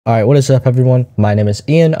Alright, what is up everyone? My name is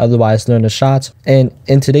Ian, otherwise known as Shots, and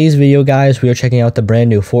in today's video guys, we are checking out the brand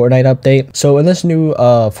new Fortnite update. So in this new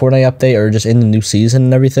Fortnite update, or just in the new season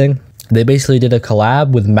and everything, they basically did a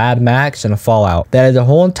collab with Mad Max and Fallout. They added a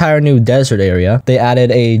whole entire new desert area. They added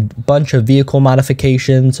a bunch of vehicle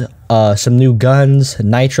modifications, some new guns,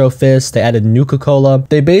 nitro fists, they added Nuka-Cola.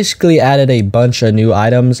 They basically added a bunch of new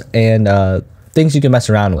items and things you can mess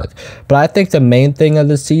around with. But I think the main thing of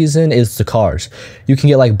this season is the cars. You can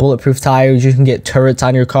get like bulletproof tires, you can get turrets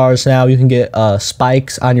on your cars now, you can get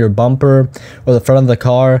spikes on your bumper or the front of the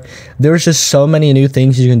car. There's just so many new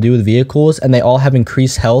things you can do with vehicles, and they all have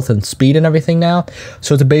increased health and speed and everything now.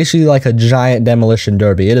 So it's basically like a giant demolition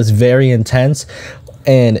derby. It is very intense,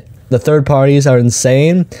 and the third parties are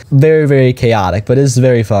insane. Very chaotic, but it's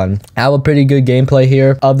very fun. I have a pretty good gameplay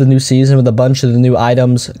here of the new season with a bunch of the new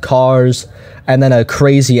items, cars, and then a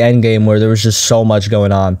crazy end game where there was just so much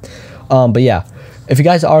going on. But yeah, if you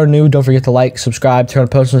guys are new, don't forget to like, subscribe, turn on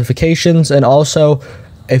post notifications, and also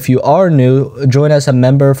if you are new, join as a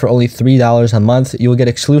member for only $3 a month. You will get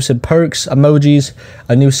exclusive perks, emojis,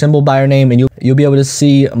 a new symbol by your name, and you'll be able to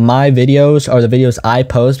see my videos or the videos I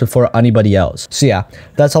post before anybody else. So yeah,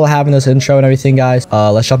 that's all I have in this intro and everything, guys.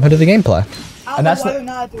 Let's jump into the gameplay. And that's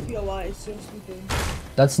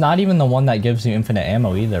not even the one that gives you infinite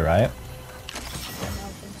ammo either, right?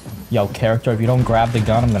 Yo, character, if you don't grab the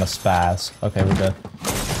gun, I'm gonna spaz. Okay, we're good.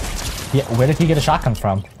 Yeah, where did he get a shotgun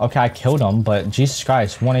from? Okay, I killed him, but Jesus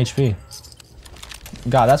Christ, 1 HP.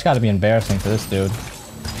 God, that's gotta be embarrassing for this dude.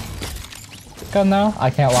 Gun though, I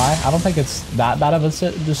can't lie. I don't think it's that bad of a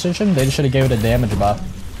decision. They just should have gave it a damage buff.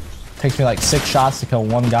 Takes me like 6 shots to kill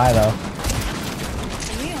one guy though.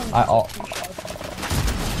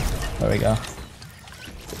 There we go.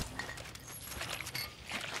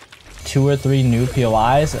 2 or 3 new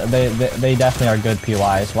POIs. They definitely are good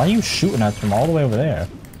POIs. Why are you shooting us from all the way over there?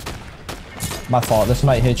 My fault. This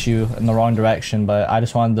might hit you in the wrong direction, but I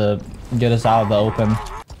just wanted to get us out of the open.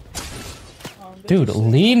 Dude,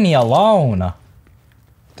 leave me alone.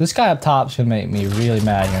 This guy up top should make me really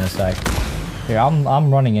mad here in a sec. Here,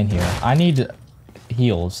 I'm running in here. I need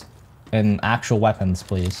heals and actual weapons,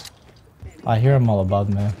 please. I hear them all above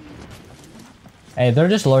me. Hey, they're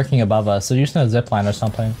just lurking above us. They're using a zipline or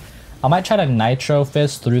something. I might try to nitro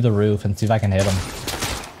fist through the roof and see if I can hit him.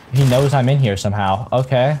 He knows I'm in here somehow.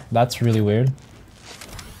 Okay, that's really weird.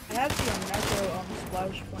 I have the nitro on the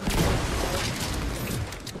splash point.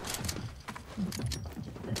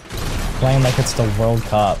 Playing like it's the World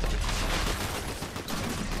Cup.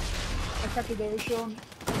 I cracked the door shield.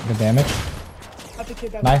 Good damage.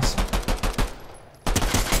 Nice.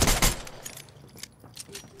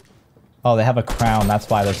 Oh, they have a crown. That's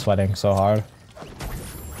why they're sweating so hard.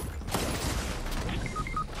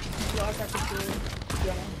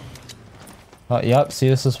 Yep, see,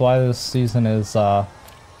 this is why this season is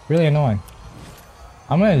really annoying.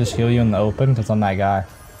 I'm gonna just heal you in the open because I'm that guy.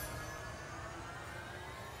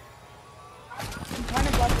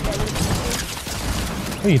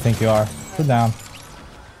 Who do you think you are? Sit down.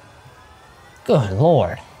 Good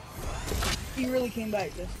lord. He really came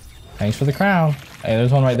back this. Thanks for the crown. Hey,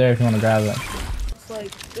 there's one right there if you want to grab it.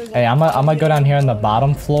 Hey, I'm gonna go down here on the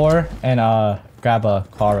bottom floor and grab a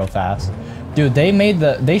car real fast. Dude,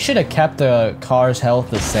 they should have kept the car's health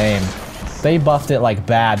the same. They buffed it like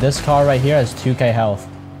bad. This car right here has 2k health.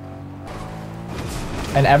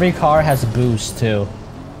 And every car has a boost too.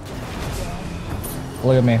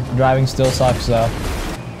 Look at me. Driving still sucks though.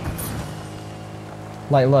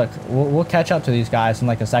 Like, look, we'll catch up to these guys in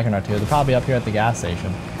like a second or two. They're probably up here at the gas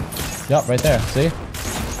station. Yup, right there. See?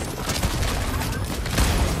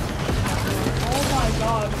 Oh my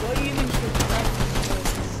god, what do you even should?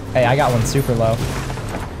 Hey, I got one super low.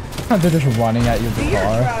 They're just running at you with the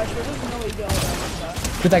car.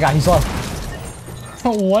 Get that guy, he's low.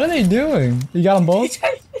 What are they doing? You got them both?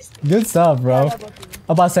 Good stuff, bro. I'm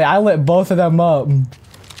about to say, I lit both of them up.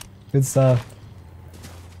 Good stuff.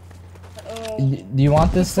 Do you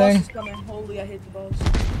want this thing? Holy, I hate the boss.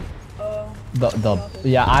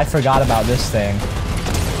 Yeah, I forgot about this thing.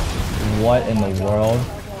 What in the world?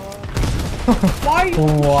 Why?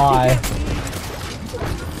 Why?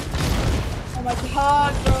 Oh my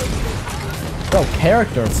god, bro. Bro,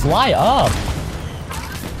 character, fly up.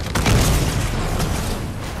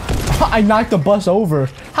 I knocked the bus over.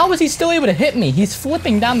 How was he still able to hit me? He's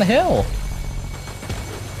flipping down the hill.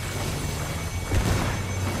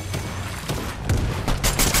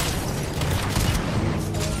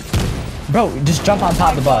 Bro, just jump on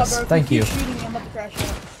top of the bus. Bro, thank you.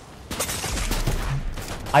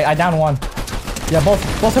 I downed one. Yeah,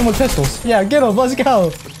 both him with pistols. Yeah, get him. Let's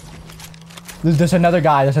go. There's another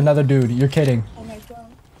guy. There's another dude. You're kidding. Oh my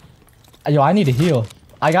god. Yo, I need to heal.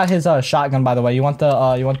 I got his shotgun, by the way. You want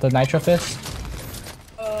the nitro fist?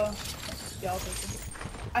 Yeah, I'll take it.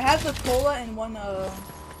 I have the cola and one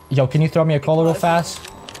Yo, can you throw me a cola real fast?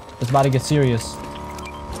 It's about to get serious.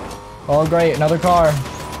 Oh great, another car.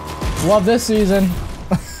 Love this season.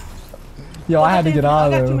 Yo, I had to get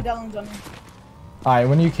out of there. I got 2 medallions on me. Alright,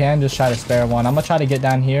 when you can, just try to spare one. I'm gonna try to get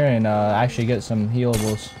down here and actually get some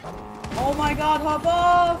healables. Oh my god, hop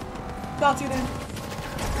off! Got you then.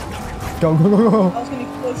 Go, go, go, go. I was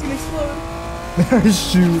gonna explode.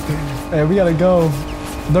 Shoot. Hey, we gotta go.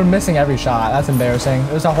 They're missing every shot. That's embarrassing.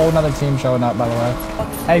 There's a whole nother team showing up, by the way.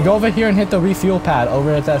 Hey, go over here and hit the refuel pad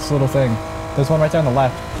over at that little thing. There's one right there on the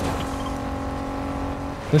left.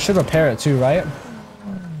 This should repair it too, right?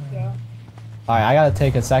 Yeah. Alright, I gotta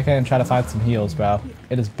take a second and try to find some heals, bro.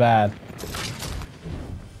 It is bad.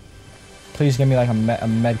 Please give me like a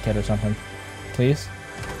med kit or something. Please?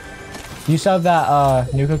 Do you still have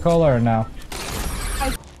that Nuka-Cola or no?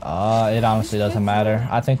 It honestly doesn't matter.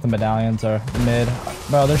 I think the medallions are mid.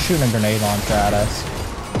 Bro, they're shooting a grenade launcher at us.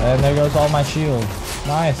 And there goes all my shield.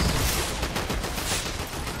 Nice.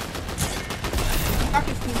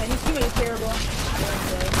 His teammate is terrible.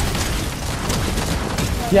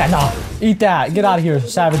 Yeah, nah. Eat that. Get out of here,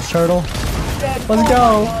 savage turtle. Let's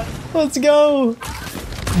go. Let's go.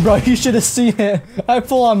 Bro, you should have seen it. I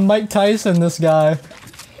pull on Mike Tyson, this guy.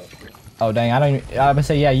 Oh, dang. I'm gonna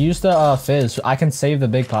say, yeah, use the fizz. I can save the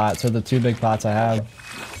big pots, or the 2 big pots I have.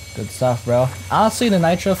 Good stuff, bro. Honestly, the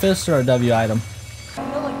nitro fist or a W item.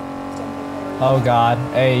 Oh, God.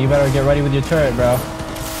 Hey, you better get ready with your turret, bro.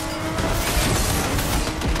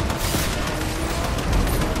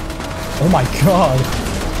 Oh, my God.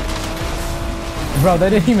 Bro,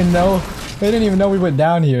 they didn't even know. They didn't even know we went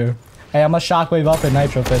down here. Hey, I'm gonna shockwave up and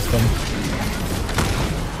nitro fist them.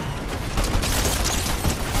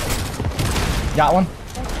 Got one?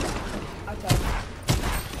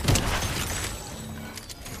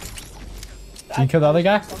 You killed the other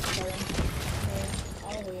guy?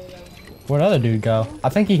 Where'd the other dude go? I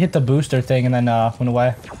think he hit the booster thing and then went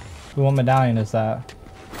away. What medallion is that?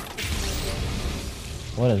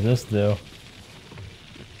 What does this do?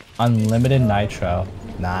 Unlimited nitro.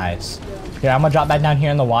 Nice. Here, I'm gonna drop back down here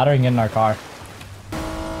in the water and get in our car.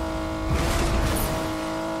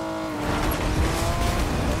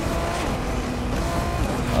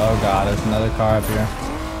 Oh god, there's another car up here.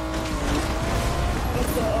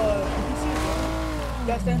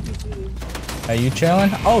 That's the NPC. Are you chilling?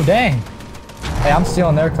 Oh dang! Hey, I'm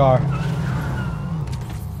stealing their car.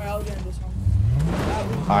 Alright, I'll get in this one.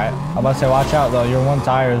 Alright, I'm about to say watch out though, your one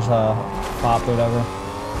tire's popped or whatever.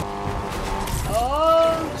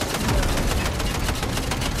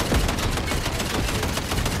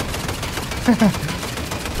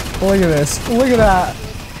 Look at this. Look at that.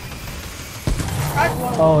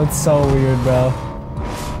 Oh, it's so weird, bro.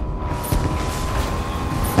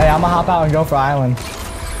 Hey, I'm gonna hop out and go for island.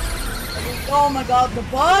 Oh my god, the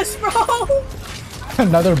bus, bro!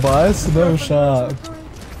 Another bus? No shot.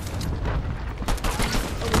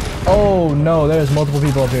 Oh no, there's multiple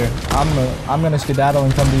people up here. I'm gonna skedaddle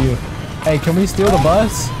and come to you. Hey, can we steal the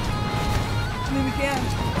bus? I mean, we can.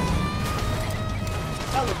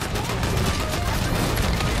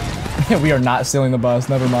 We are not stealing the bus,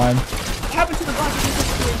 never mind. What happened to the bus?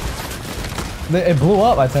 It blew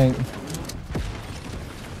up, I think.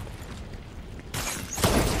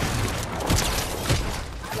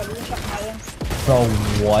 Bro,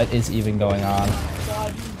 what is even going on?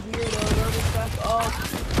 God, you weirdo, back up.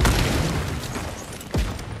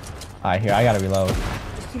 Alright, here, I gotta reload.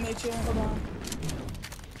 Just teammate here, hold on.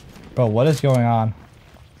 Bro, what is going on?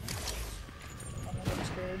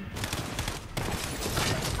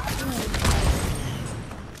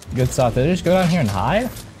 Good stuff. Did they just go down here and hide?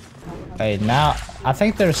 Hey, now I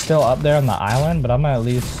think they're still up there on the island, but I'm gonna at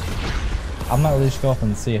least go up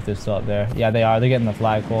and see if they're still up there. Yeah, they are. They're getting the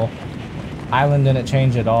flagpole. Island didn't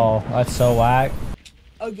change at all. That's so whack.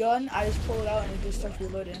 A gun, I just pull it out and it just starts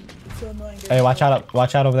reloading. It's so annoying. Hey, watch out!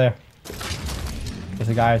 Watch out over there. There's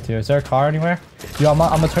a guy or two. Is there a car anywhere? Yo, I'm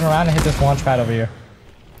gonna turn around and hit this launch pad over here.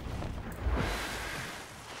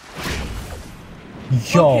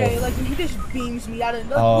 Yo. Okay, like he just beams me out of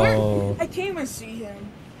nowhere. Oh. I can't even see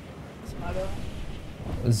him. It's my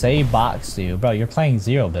bad. Zay boxed you. Bro, you're playing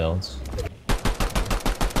 0 builds.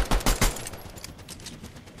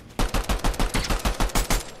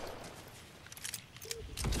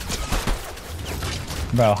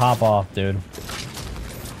 Bro, hop off, dude.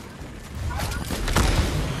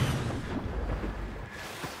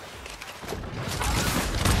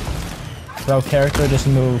 Bro, character, just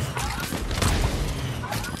move.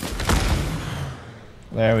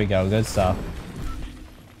 There we go, good stuff.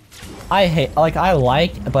 I hate, like,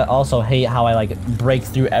 but also hate how I, like, break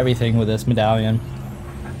through everything with this medallion.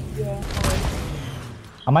 Yeah.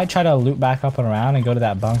 I might try to loop back up and around and go to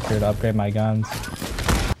that bunker to upgrade my guns.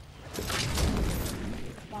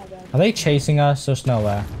 Are they chasing us? There's no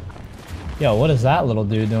way. Yo, what is that little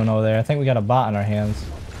dude doing over there? I think we got a bot in our hands.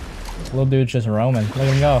 Little dude's just roaming. Look at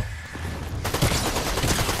him go.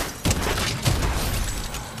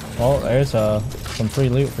 Well, there's some free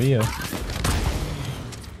loot for you.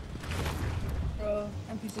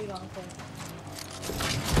 NPC on the phone.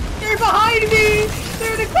 They're behind me!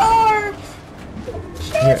 They're in the car!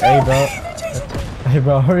 Here, hey, bro. Hey,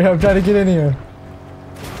 bro, hurry up. Try to get in here.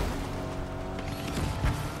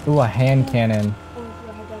 Ooh, a hand cannon. Oh,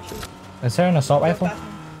 yeah, I got you. Is there an assault rifle?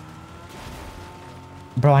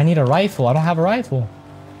 Bro, I need a rifle. I don't have a rifle.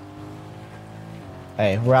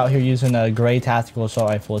 Hey, we're out here using a gray tactical assault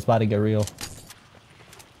rifle. It's about to get real.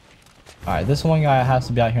 Alright, this one guy has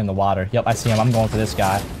to be out here in the water. Yep, I see him. I'm going for this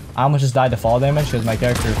guy. I almost just died to fall damage because my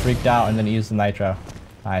character freaked out and then he used the nitro.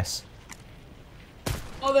 Nice.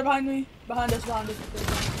 Oh, they're behind me. Behind us, behind us.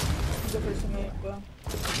 He's the first teammate, well.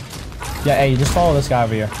 Yeah, hey, just follow this guy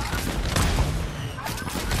over here.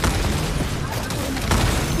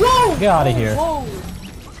 Whoa! Get out of here. Whoa!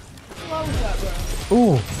 What was that, bro?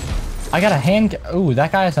 Ooh. I got a hand. Ooh,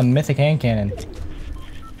 that guy has a mythic hand cannon.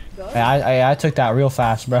 Hey, I took that real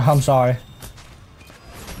fast, bro. I'm sorry.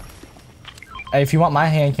 Hey, if you want my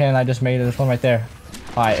hand cannon, I just made it. This one right there.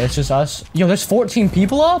 Alright, it's just us. Yo, there's 14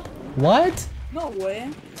 people up? What? No way.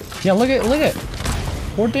 Yeah, look at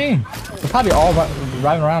 14. They're probably all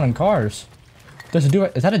driving around in cars. There's a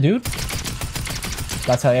dude. Is that a dude?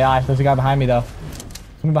 That's an AI. There's a guy behind me though.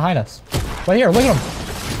 Somebody behind us. Right here. Look at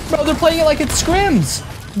him. Bro, they're playing it like it's scrims.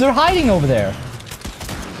 They're hiding over there.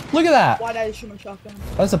 Look at that. Why did I shoot my shotgun?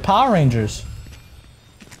 That's the Power Rangers.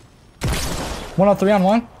 103 on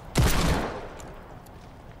 1.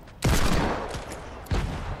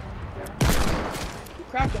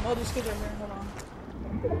 Cracked him. Oh, these kids are here. Hold on.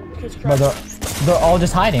 Kids Bro, they're all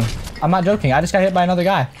just hiding. I'm not joking. I just got hit by another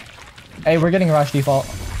guy. Hey, we're getting rush default.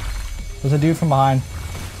 There's a dude from behind.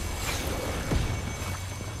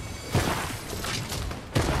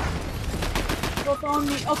 Both on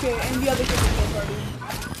me. Okay, and the other kids are both already.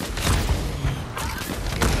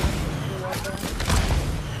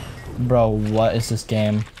 Bro, what is this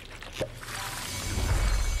game?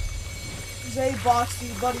 Zay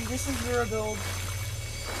Boxy, buddy, this is your build.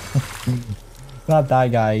 Not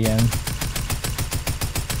that guy again.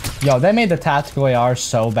 Yo, they made the tactical AR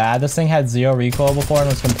so bad. This thing had 0 recoil before and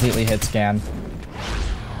was completely hit scan.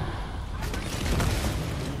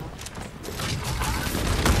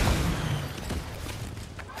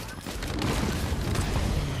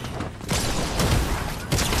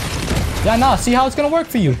 Yeah, nah, see how it's gonna work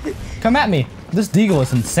for you. Come at me. This deagle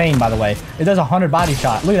is insane, by the way. It does 100 body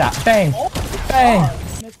shot. Look at that. Bang. Bang.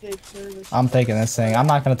 I'm taking this thing. I'm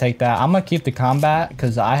not gonna take that. I'm gonna keep the combat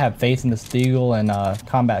because I have faith in this deagle and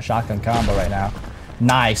combat shotgun combo right now.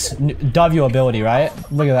 Nice. W ability, right?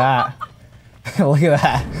 Look at that. Look at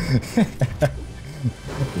that.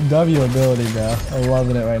 W ability, bro. I'm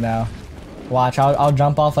loving it right now. Watch, I'll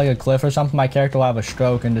jump off like a cliff or something. My character will have a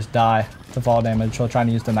stroke and just die to fall damage while trying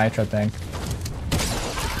to use the nitro thing.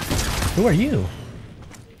 Who are you?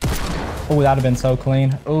 Oh, that'd have been so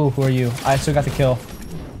clean. Oh, who are you? I still got the kill.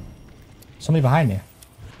 Somebody behind me.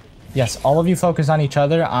 Yes, all of you focus on each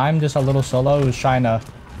other. I'm just a little solo who's trying to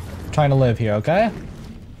live here, okay?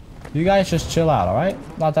 You guys just chill out, alright?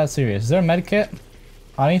 Not that serious. Is there a med kit?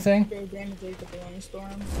 On anything?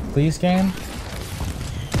 Please, game?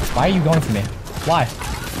 Why are you going for me? Why?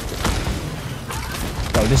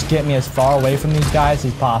 Bro, just get me as far away from these guys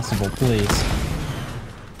as possible, please.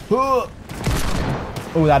 Oh,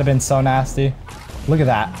 that'd have been so nasty. Look at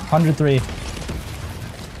that. 103.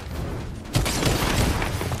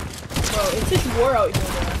 Bro, it's just war out here,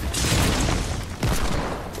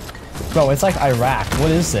 bro. Bro, it's like Iraq.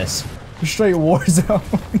 What is this? Straight war zone.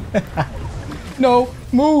 No,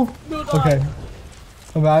 move. No, okay.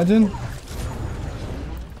 Imagine.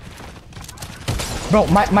 Bro,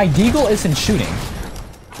 my deagle isn't shooting.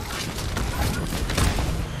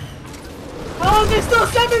 Oh, there's still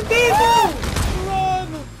 7 people! Run!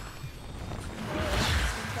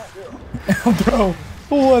 Bro,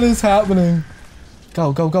 what is happening?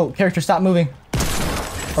 Go, go, go. Character, stop moving.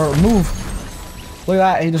 Or move. Look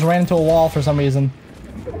at that. He just ran into a wall for some reason.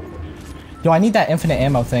 Yo, I need that infinite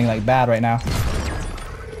ammo thing like bad right now.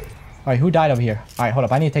 Alright, who died over here? Alright, hold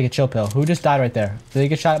up. I need to take a chill pill. Who just died right there? Did they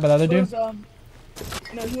get shot by the other dude?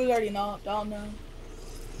 No, he was already knocked down now.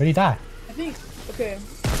 Where'd he die? I think. Okay.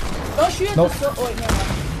 Don't shoot at nope. the. Oh, wait, no.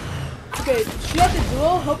 Okay, shoot out the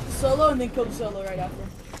duo, help the solo, and then kill the solo right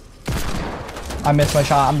after. I missed my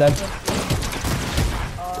shot. I'm dead.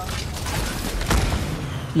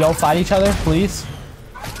 Yo, fight each other, please.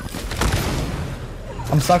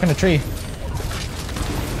 I'm stuck in a tree.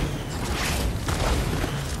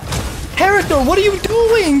 Character, what are you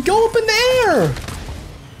doing? Go up in the air.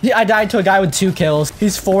 Yeah, I died to a guy with 2 kills.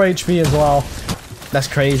 He's 4 HP as well. That's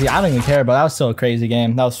crazy. I don't even care, but that was still a crazy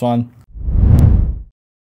game. That was fun.